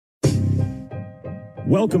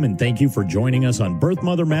Welcome and thank you for joining us on Birth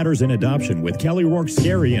Mother Matters in Adoption with Kelly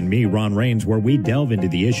Rourke-Scary and me, Ron Rains, where we delve into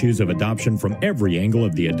the issues of adoption from every angle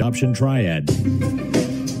of the adoption triad.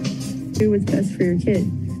 Do what's best for your kid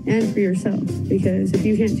and for yourself, because if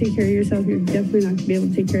you can't take care of yourself, you're definitely not going to be able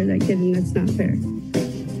to take care of that kid, and that's not fair.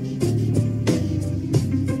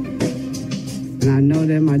 And I know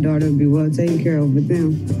that my daughter will be well taken care of with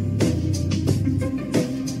them.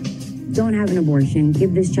 Don't have an abortion.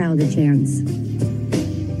 Give this child a chance.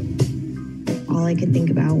 All I could think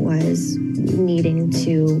about was needing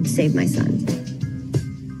to save my son.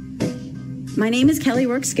 My name is Kelly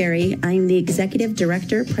Rourke-Scary. I'm the Executive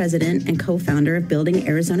Director, President, and co-founder of Building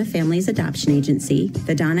Arizona Families Adoption Agency,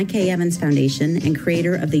 the Donna K. Evans Foundation, and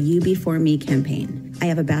creator of the You Before Me campaign. I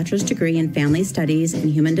have a bachelor's degree in family studies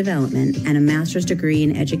and human development and a master's degree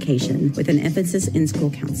in education with an emphasis in school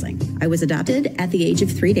counseling. I was adopted at the age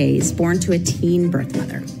of 3 days, born to a teen birth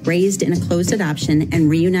mother, raised in a closed adoption, and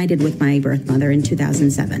reunited with my birth mother in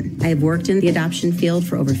 2007. I have worked in the adoption field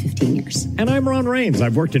for over 15 years. And I'm Ron Rains.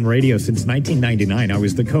 I've worked in radio since 1999. I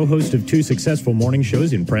was the co-host of 2 successful morning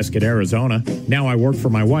shows in Prescott, Arizona. Now I work for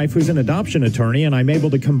my wife, who's an adoption attorney, and I'm able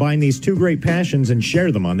to combine these 2 great passions and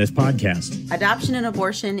share them on this podcast. Adoption and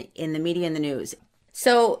abortion in the media and the news.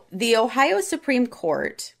 So the Ohio Supreme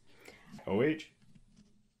Court... OH?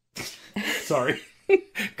 Sorry.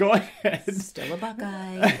 Go ahead. Still a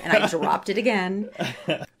Buckeye. And I dropped it again.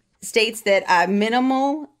 States that a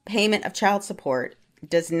minimal payment of child support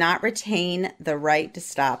does not retain the right to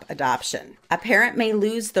stop adoption. A parent may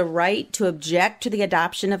lose the right to object to the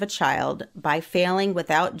adoption of a child by failing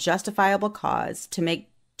without justifiable cause to make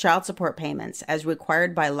child support payments as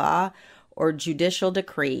required by law or judicial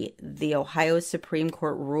decree, the Ohio Supreme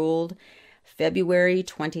Court ruled February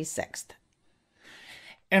 26th.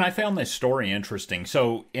 And I found this story interesting.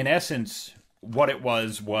 So, in essence, what it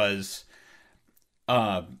was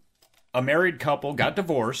a married couple got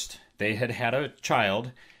divorced. They had had a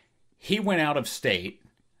child. He went out of state,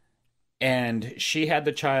 and she had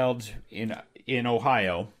the child in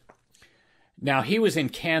Ohio. Now, he was in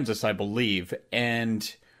Kansas, I believe,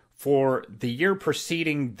 and for the year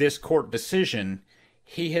preceding this court decision,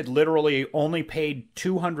 he had literally only paid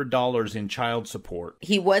 $200 in child support.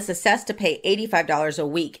 He was assessed to pay $85 a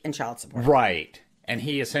week in child support. Right. And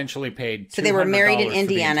he essentially paid $200 so they were married in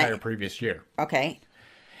Indiana for the entire previous year. Okay.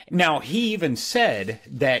 Now, he even said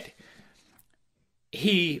that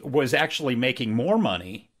he was actually making more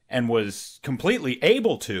money and was completely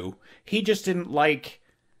able to. He just didn't like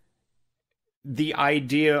the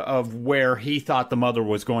idea of where he thought the mother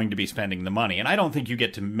was going to be spending the money. And I don't think you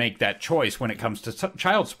get to make that choice when it comes to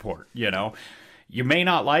child support. You know, you may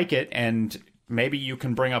not like it, and maybe you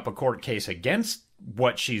can bring up a court case against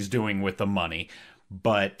what she's doing with the money,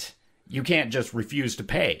 but you can't just refuse to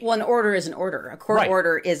pay. Well, an order is an order. A court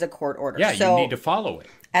order is a court order. Yeah, so you need to follow it.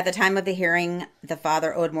 At the time of the hearing, the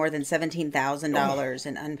father owed more than $17,000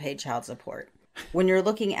 in unpaid child support. When you're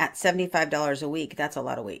looking at $75 a week, that's a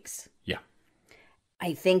lot of weeks. Yeah.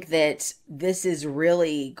 I think that this is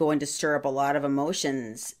really going to stir up a lot of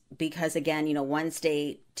emotions because, again, you know, one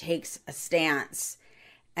state takes a stance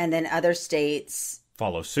and then other states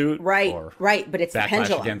follow suit. Right. But it's the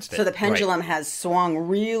pendulum. So the pendulum has swung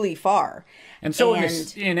really far. And so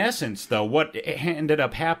in essence, though, what ended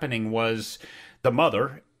up happening was the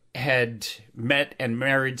mother had met and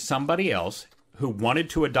married somebody else who wanted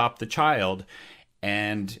to adopt the child.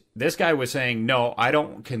 And this guy was saying, no, I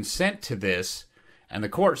don't consent to this. And the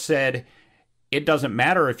court said, it doesn't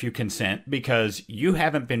matter if you consent because you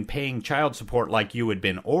haven't been paying child support like you had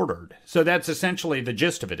been ordered. So that's essentially the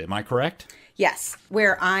gist of it. Am I correct? Yes.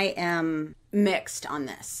 Where I am mixed on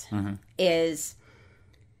this is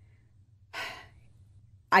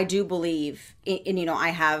I do believe, and you know,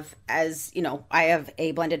 I have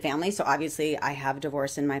a blended family. So obviously I have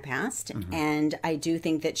divorce in my past. And I do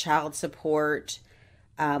think that child support,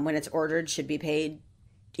 when it's ordered, should be paid,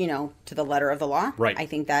 you know, to the letter of the law. Right. I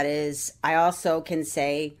think that is, I also can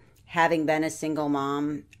say, having been a single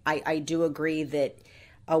mom, I do agree that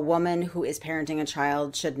a woman who is parenting a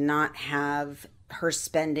child should not have her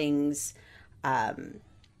spendings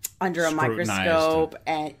under a microscope.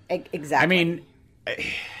 And exactly. I mean,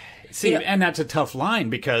 see, and that's a tough line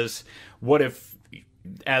because what if,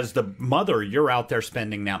 as the mother, you're out there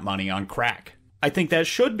spending that money on crack? I think that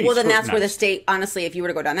should be then that's where the state, honestly, if you were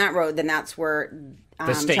to go down that road, then that's where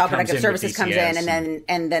Child Protective Services comes in,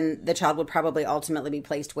 and then the child would probably ultimately be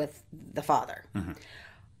placed with the father.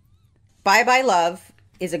 Bye Bye Love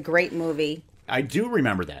is a great movie. I do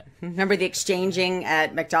remember that. Remember the exchanging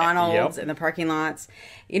at McDonald's in the parking lots?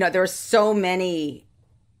 You know, there were so many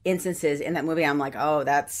instances in that movie, I'm like, oh,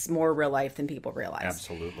 that's more real life than people realize.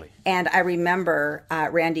 Absolutely. And I remember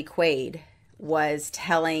Randy Quaid was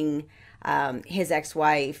telling his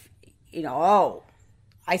ex-wife, oh,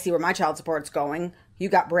 I see where my child support's going. You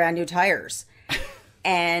got brand new tires.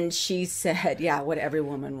 And she said, yeah, what every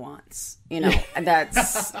woman wants, and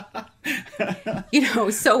that's,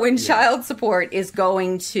 so when child support is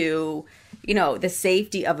going to, the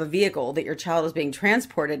safety of a vehicle that your child is being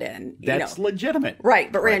transported in. That's legitimate.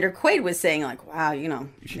 Right. But Randy Quaid was saying like, wow,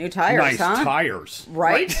 new tires, nice huh? tires.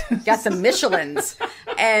 Right? Got some Michelins.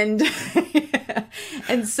 And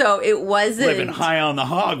and so it wasn't. Living high on the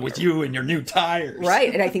hog with you and your new tires.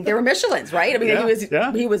 Right. And I think they were Michelins, right? I mean,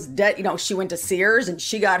 he was dead. She went to Sears and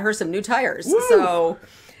she got her some new tires. Woo! So,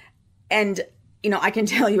 and, I can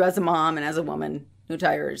tell you as a mom and as a woman, new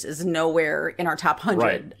tires is nowhere in our top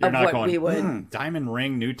 100 of what we would. Diamond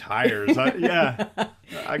ring, new tires.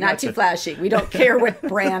 Not too flashy. We don't care what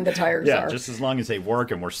brand the tires are. Yeah, just as long as they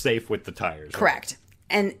work and we're safe with the tires. Correct.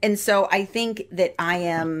 Right? And so I think that I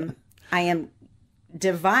am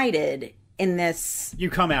divided in this. You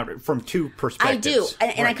come at it from two perspectives. I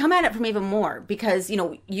do. And I come at it from even more because,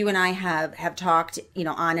 you and I have talked,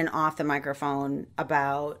 on and off the microphone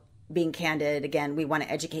about being candid. Again, we want to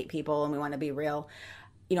educate people and we want to be real.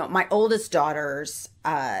 My oldest daughter's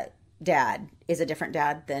dad is a different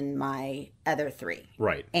dad than my other three.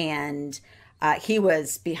 Right. And he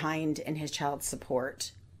was behind in his child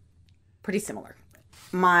support. Pretty similar.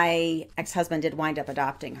 My ex-husband did wind up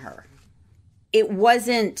adopting her. It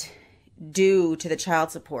wasn't due to the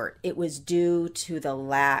child support. It was due to the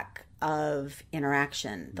lack of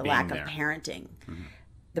interaction, the lack of parenting,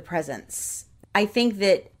 the presence. I think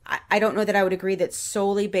that I don't know that I would agree that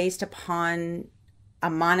solely based upon a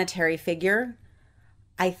monetary figure.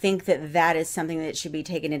 I think that that is something that should be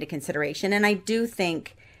taken into consideration. And I do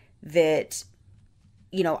think that,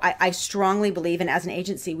 I strongly believe, and as an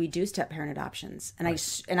agency, we do step parent adoptions. And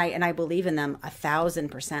I believe in them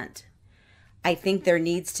 1,000%. I think there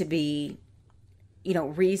needs to be,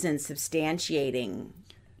 reasons substantiating.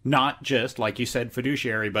 Not just, like you said,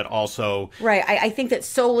 fiduciary, but also right. I think that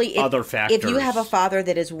solely other factors. If you have a father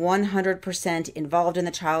that is 100% involved in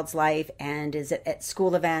the child's life and is at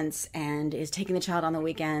school events and is taking the child on the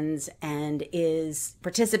weekends and is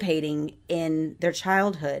participating in their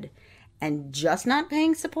childhood and just not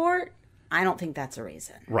paying support, I don't think that's a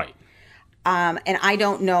reason. Right. And I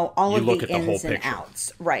don't know all of the ins and picture.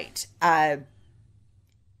 Outs. Right. I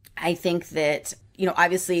think that,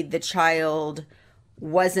 obviously the child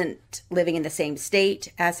wasn't living in the same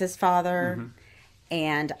state as his father.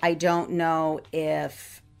 And I don't know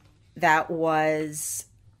if that was,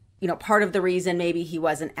 part of the reason maybe he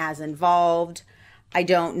wasn't as involved. I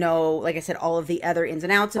don't know, like I said, all of the other ins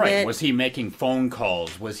and outs of it. Was he making phone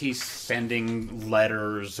calls? Was he sending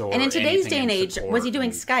letters or And in today's day and age, support? was he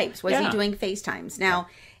doing Skypes? Was he doing FaceTimes? Now,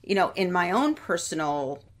 in my own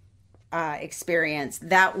personal experience,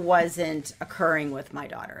 that wasn't occurring with my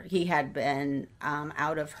daughter. He had been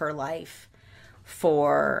out of her life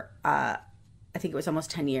for, I think it was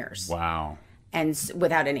almost 10 years. Wow. And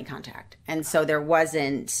without any contact. And so there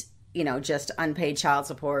wasn't, just unpaid child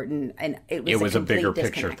support. And it was a bigger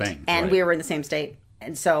picture thing. And we were in the same state.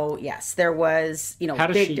 And so, yes, there was, How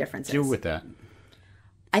does big she differences. deal with that?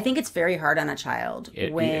 I think it's very hard on a child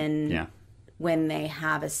when they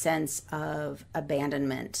have a sense of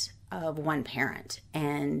abandonment of one parent.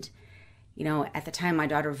 And, at the time, my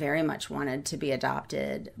daughter very much wanted to be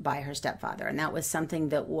adopted by her stepfather. And that was something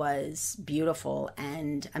that was beautiful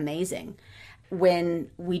and amazing. When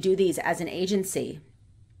we do these as an agency,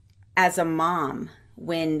 as a mom,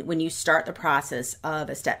 when you start the process of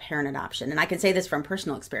a step-parent adoption, and I can say this from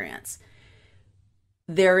personal experience,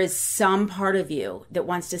 there is some part of you that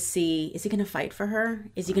wants to see, is he going to fight for her?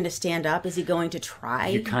 Is he going to stand up? Is he going to try?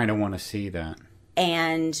 You kind of want to see that.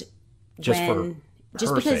 And just for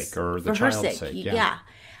her sake or the child's sake. Yeah.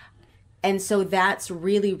 And so that's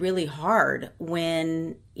really, really hard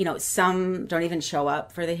when, some don't even show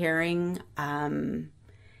up for the hearing.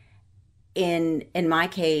 In my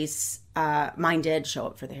case, mine did show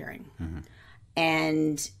up for the hearing.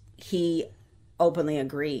 And he openly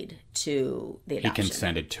agreed to the adoption. He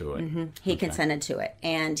consented to it. He consented to it.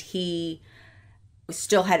 And he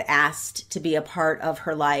still had asked to be a part of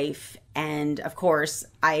her life. And of course,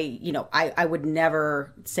 I would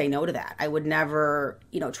never say no to that. I would never,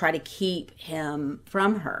 try to keep him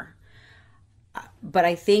from her. But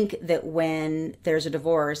I think that when there's a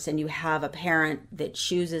divorce and you have a parent that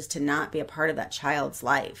chooses to not be a part of that child's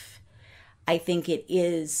life, I think it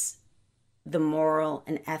is the moral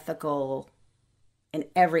and ethical in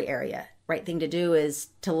every area right thing to do is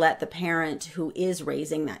to let the parent who is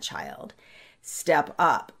raising that child step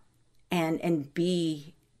up and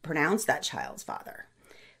be pronounced that child's father.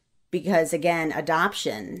 Because again,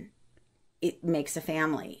 adoption, it makes a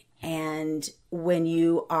family. And when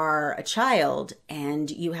you are a child and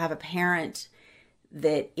you have a parent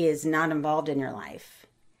that is not involved in your life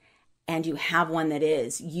and you have one that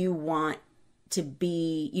is, you want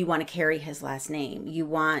to carry his last name. You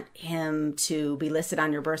want him to be listed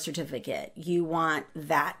on your birth certificate. You want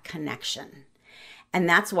that connection. And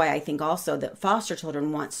that's why I think also that foster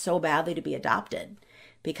children want so badly to be adopted,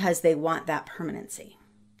 because they want that permanency.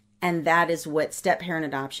 And that is what step-parent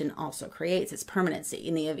adoption also creates. It's permanency.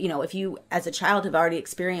 If you, as a child, have already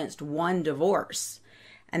experienced one divorce,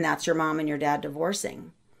 and that's your mom and your dad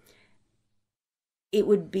divorcing, it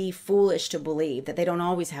would be foolish to believe that they don't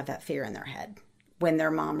always have that fear in their head when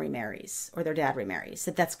their mom remarries or their dad remarries,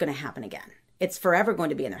 that that's going to happen again. It's forever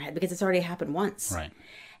going to be in their head because it's already happened once. Right.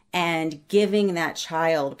 And giving that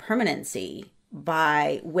child permanency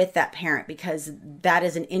with that parent, because that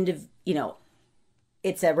is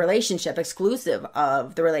it's a relationship exclusive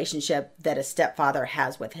of the relationship that a stepfather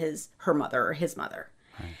has with her mother or his mother.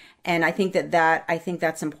 Right. And I think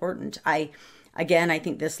that's important. I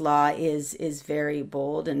think this law is very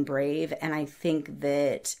bold and brave, and I think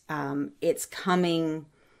that it's coming.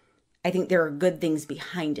 I think there are good things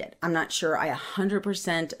behind it. I'm not sure I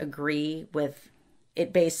 100% agree with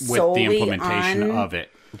it based solely the implementation on of it.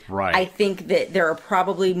 Right. I think that there are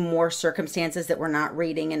probably more circumstances that we're not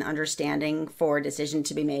reading and understanding for a decision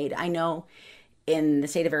to be made. I know in the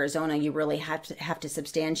state of Arizona, you really have to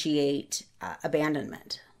substantiate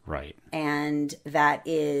abandonment. Right. And that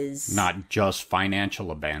is not just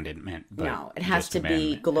financial abandonment, but no, it has to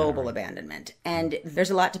be global abandonment. And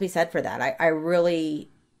there's a lot to be said for that. I really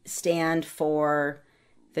stand for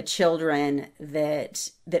the children that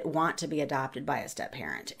want to be adopted by a step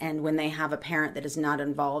parent. And when they have a parent that is not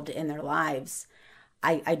involved in their lives,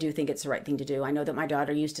 I do think it's the right thing to do. I know that my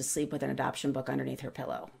daughter used to sleep with an adoption book underneath her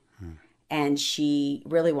pillow, and she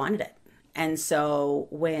really wanted it. And so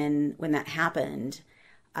when that happened,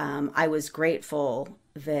 I was grateful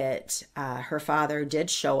that her father did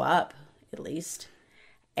show up, at least,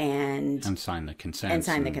 and sign the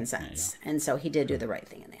consents. And so he did do the right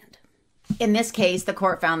thing in the end. In this case, the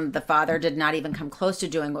court found that the father did not even come close to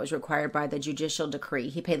doing what was required by the judicial decree.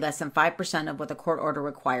 He paid less than 5% of what the court order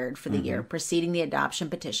required for the year preceding the adoption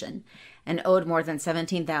petition and owed more than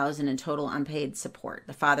 $17,000 in total unpaid support.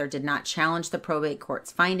 The father did not challenge the probate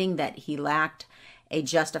court's finding that he lacked a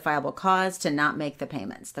justifiable cause to not make the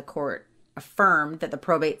payments. The court affirmed that the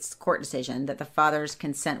probate's court decision that the father's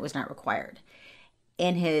consent was not required.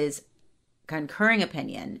 In his concurring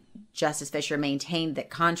opinion, Justice Fisher maintained that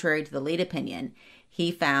contrary to the lead opinion,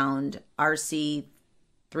 he found RC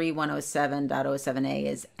 3107.07a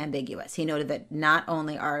is ambiguous. He noted that not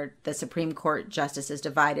only are the Supreme Court justices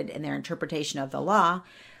divided in their interpretation of the law,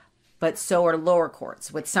 but so are lower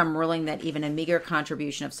courts, with some ruling that even a meager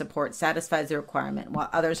contribution of support satisfies the requirement, while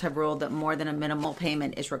others have ruled that more than a minimal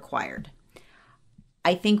payment is required.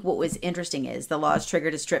 I think what was interesting is the laws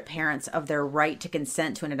triggered to strip parents of their right to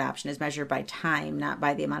consent to an adoption is measured by time, not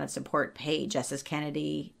by the amount of support paid, Justice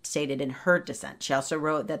Kennedy stated in her dissent. She also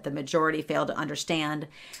wrote that the majority failed to understand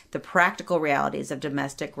the practical realities of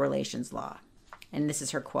domestic relations law. And this is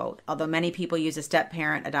her quote: "Although many people use a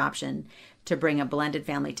step-parent adoption to bring a blended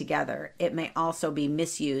family together, it may also be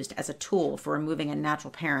misused as a tool for removing a natural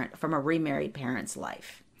parent from a remarried parent's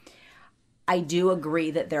life." I do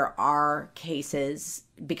agree that there are cases,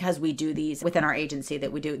 because we do these within our agency,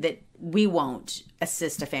 that we won't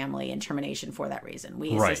assist a family in termination for that reason.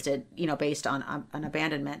 We assisted, based on an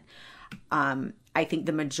abandonment. I think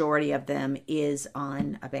the majority of them is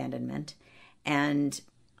on abandonment. And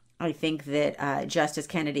I think that Justice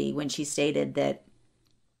Kennedy, when she stated that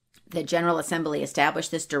the General Assembly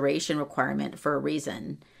established this duration requirement for a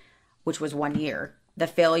reason, which was 1 year, the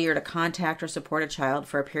failure to contact or support a child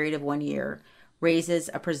for a period of 1 year raises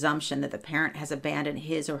a presumption that the parent has abandoned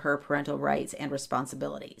his or her parental rights and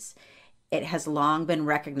responsibilities. It has long been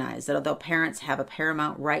recognized that although parents have a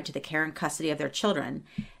paramount right to the care and custody of their children,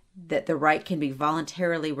 that the right can be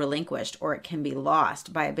voluntarily relinquished or it can be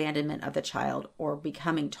lost by abandonment of the child or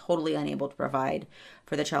becoming totally unable to provide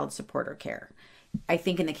for the child's support or care. I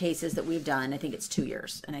think in the cases that we've done, I think it's 2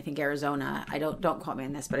 years. And I think Arizona, don't quote me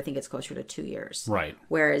on this, but I think it's closer to 2 years. Right.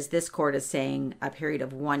 Whereas this court is saying a period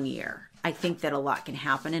of 1 year. I think that a lot can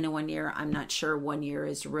happen in a 1 year. I'm not sure 1 year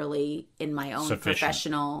is really, in my own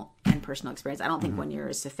professional and personal experience, I don't think 1 year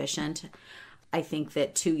is sufficient. I think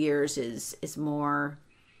that 2 years is more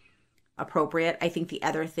appropriate. I think the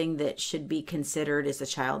other thing that should be considered is the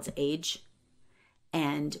child's age.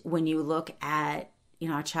 And when you look at,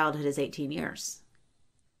 a childhood is 18 years.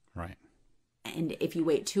 Right. And if you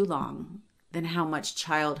wait too long, then how much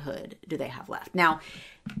childhood do they have left? Now,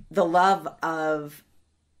 the love of,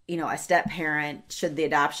 a step parent, should the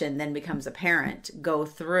adoption then becomes a parent, go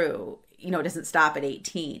through, it doesn't stop at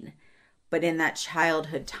 18, but in that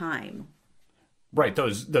childhood time. Right.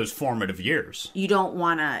 Those formative years. You don't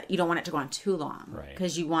want it to go on too long. Right.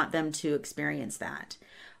 Because you want them to experience that.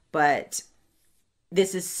 But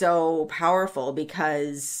this is so powerful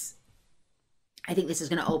because I think this is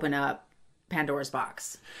going to open up Pandora's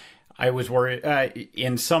box. I was worried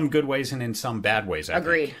in some good ways and in some bad ways.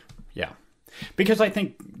 Agreed. Think. Yeah. Because I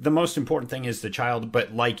think the most important thing is the child.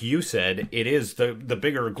 But like you said, it is the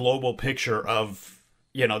bigger global picture of,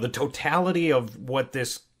 the totality of what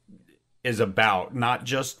this is about, not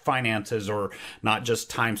just finances or not just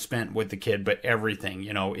time spent with the kid, but everything,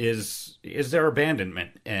 is there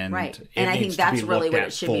abandonment? And right. And I think that's really what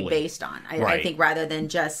it should be based on. I think rather than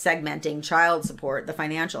just segmenting child support, the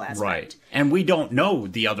financial aspect. Right. And we don't know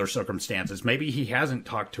the other circumstances. Maybe he hasn't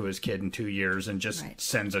talked to his kid in 2 years and just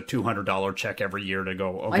sends a $200 check every year to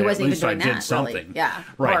go, okay, at least I did something. Really. Yeah.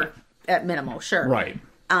 Right. Or at minimal, sure. Right.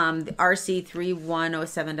 The RC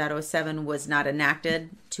 3107.07 was not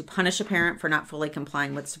enacted to punish a parent for not fully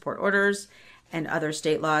complying with support orders, and other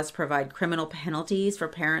state laws provide criminal penalties for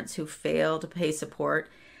parents who fail to pay support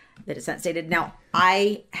that is not stated. Now,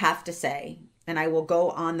 I have to say, and I will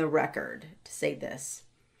go on the record to say this,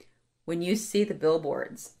 when you see the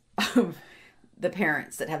billboards of the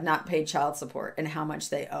parents that have not paid child support and how much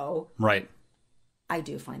they owe, right, I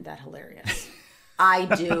do find that hilarious. I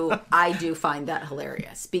do find that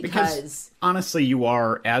hilarious because honestly, you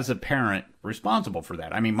are, as a parent, responsible for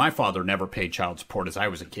that. I mean, my father never paid child support as I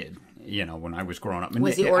was a kid, when I was growing up.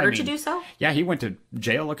 Was he ordered to do so? Yeah, he went to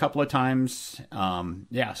jail a couple of times.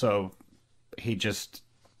 So he just,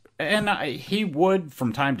 and he would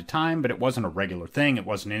from time to time, but it wasn't a regular thing. It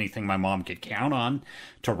wasn't anything my mom could count on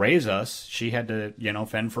to raise us. She had to,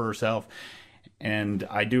 fend for herself. And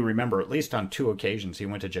I do remember at least on 2 occasions he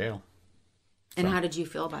went to jail. And how did you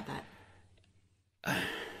feel about that?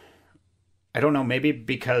 I don't know. Maybe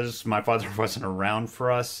because my father wasn't around for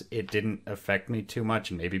us, it didn't affect me too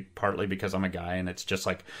much. And maybe partly because I'm a guy and it's just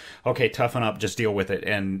like, okay, toughen up, just deal with it.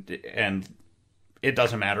 And it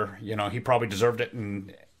doesn't matter. He probably deserved it.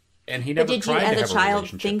 And he never tried to have a relationship with it. But did you as a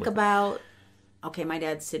child think about, okay, my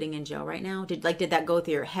dad's sitting in jail right now? Did that go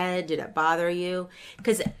through your head? Did it bother you?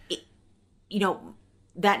 Because,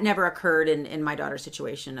 that never occurred in my daughter's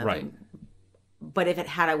situation. Right. But if it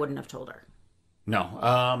had, I wouldn't have told her. No.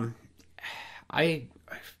 I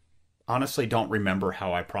honestly don't remember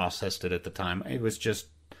how I processed it at the time. It was just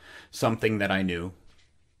something that I knew.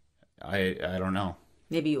 I don't know.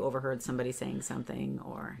 Maybe you overheard somebody saying something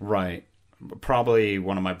or... Right. Probably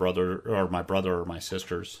one of my brother or my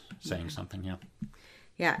sisters saying something, yeah.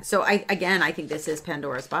 Yeah. So I think this is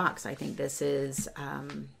Pandora's box. I think this is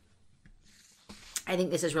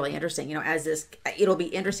really interesting. It'll be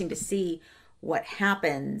interesting to see what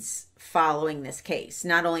happens following this case,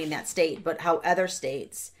 not only in that state, but how other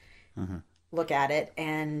states look at it.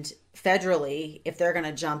 And federally, if they're going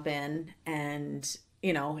to jump in and,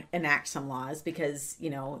 enact some laws, because,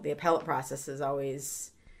 the appellate process is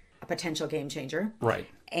always a potential game changer. Right.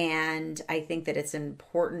 And I think that it's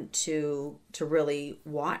important to really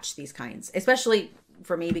watch these kinds, especially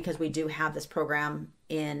for me, because we do have this program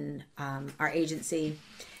in our agency.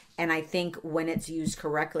 And I think when it's used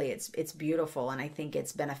correctly, it's beautiful, and I think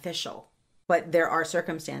it's beneficial. But there are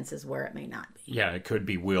circumstances where it may not be. Yeah, it could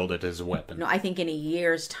be wielded as a weapon. No, I think in a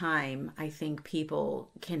year's time, I think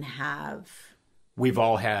people can have... We've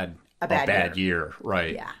all had a bad year,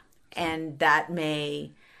 right? Yeah, and that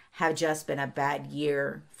may have just been a bad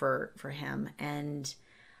year for him.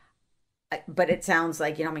 But it sounds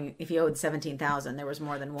like, if he owed $17,000, there was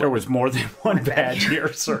more than one. There was more than one bad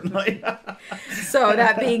year, certainly. So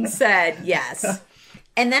that being said, yes.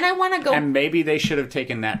 And then I want to go... And maybe they should have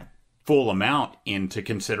taken that full amount into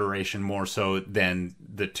consideration more so than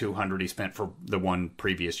the $200 he spent for the one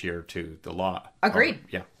previous year to the law. Agreed.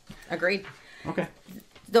 Yeah. Agreed. Okay.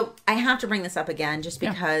 So I have to bring this up again just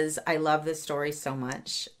because I love this story so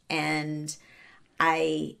much. And...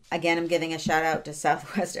 I, again, am giving a shout out to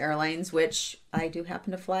Southwest Airlines, which I do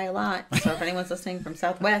happen to fly a lot. So if anyone's listening from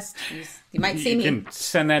Southwest, you might see me. You can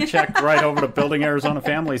send that check right over to Building Arizona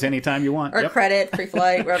Families anytime you want. Or credit, free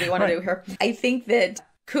flight, whatever you want to do here. I think that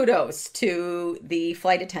kudos to the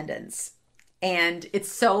flight attendants. And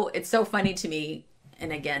it's so funny to me.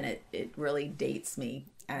 And again, it really dates me.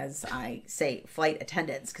 as I say, flight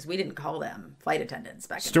attendants, because we didn't call them flight attendants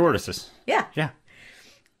back Stewardesses. Yeah. Yeah.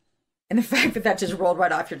 And the fact that just rolled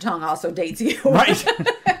right off your tongue also dates you. Right.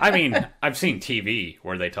 I mean, I've seen TV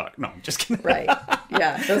where they talk. No, I'm just kidding. Right.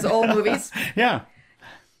 Yeah. Those old movies. Yeah.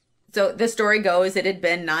 So the story goes, it had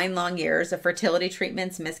been 9 long years of fertility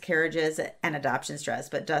treatments, miscarriages, and adoption stress.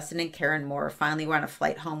 But Dustin and Karen Moore finally were on a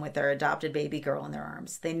flight home with their adopted baby girl in their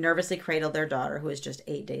arms. They nervously cradled their daughter, who was just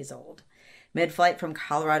 8 days old. Mid-flight from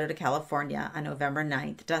Colorado to California on November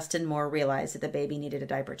 9th, Dustin Moore realized that the baby needed a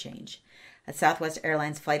diaper change. A Southwest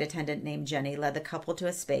Airlines flight attendant named Jenny led the couple to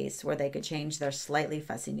a space where they could change their slightly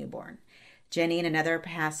fussy newborn. Jenny and another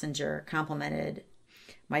passenger complimented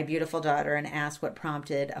my beautiful daughter and asked what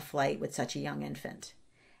prompted a flight with such a young infant.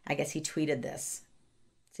 I guess he tweeted this.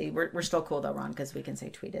 See, we're still cool though, Ron, because we can say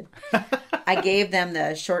tweeted. I gave them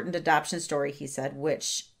the shortened adoption story, he said,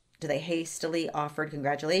 which they hastily offered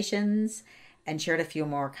congratulations and shared a few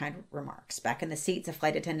more kind remarks. Back in the seats, a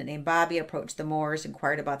flight attendant named Bobby approached the Moores,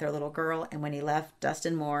 inquired about their little girl, and when he left,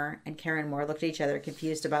 Dustin Moore and Karen Moore looked at each other,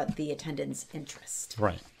 confused about the attendant's interest.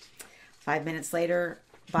 Right. 5 minutes later,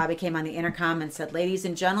 Bobby came on the intercom and said, "Ladies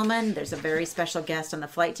and gentlemen, there's a very special guest on the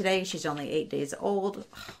flight today. She's only 8 days old,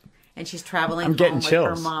 and she's traveling home with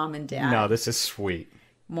her mom and dad." No, this is sweet.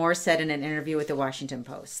 Moore said in an interview with the Washington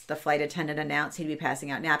Post. The flight attendant announced he'd be passing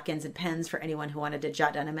out napkins and pens for anyone who wanted to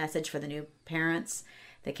jot down a message for the new parents.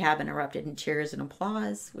 The cabin erupted in cheers and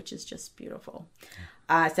applause, which is just beautiful.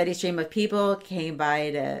 A steady stream of people came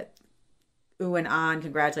by to ooh and ah and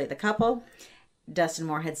congratulate the couple. Dustin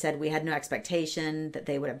Moore had said, "We had no expectation that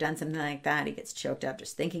they would have done something like that." He gets choked up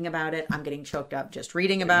just thinking about it. I'm getting choked up just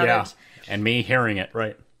reading about it. And me hearing it,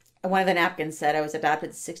 right. One of the napkins said, "I was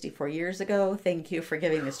adopted 64 years ago. Thank you for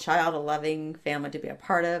giving this child a loving family to be a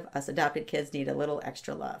part of. Us adopted kids need a little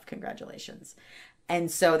extra love. Congratulations."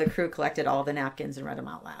 And so the crew collected all the napkins and read them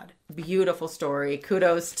out loud. Beautiful story.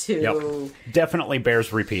 Kudos to... Yep. Definitely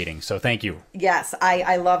bears repeating, so thank you. Yes,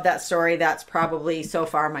 I love that story. That's probably so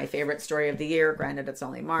far my favorite story of the year. Granted, it's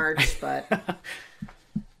only March, but...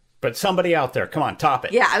 But somebody out there, come on, top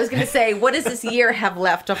it. Yeah, I was going to say, what does this year have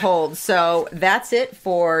left to hold? So that's it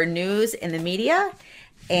for news in the media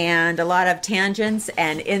and a lot of tangents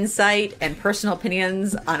and insight and personal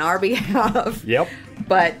opinions on our behalf. Yep.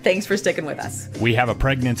 But thanks for sticking with us. We have a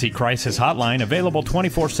pregnancy crisis hotline available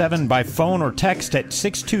 24/7 by phone or text at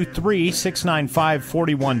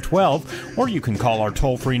 623-695-4112, or you can call our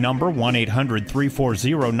toll-free number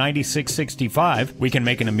 1-800-340-9665. We can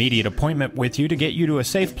make an immediate appointment with you to get you to a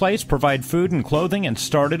safe place, provide food and clothing, and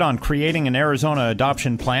started on creating an Arizona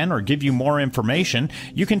adoption plan or give you more information.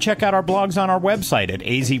 You can check out our blogs on our website at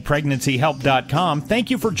azpregnancyhelp.com. Thank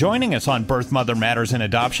you for joining us on Birth, Mother Matters, and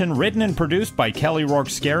Adoption, written and produced by Kelly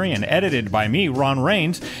Scary and edited by me, Ron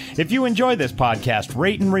Rains. If you enjoy this podcast,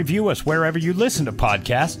 rate and review us wherever you listen to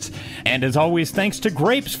podcasts. And as always, thanks to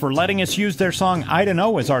Grapes for letting us use their song I Don't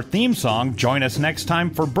Know as our theme song. Join us next time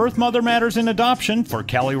for Birth, Mother Matters, and Adoption. For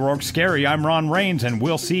Kelly Scary, I'm Ron Rains, and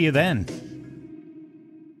we'll see you then.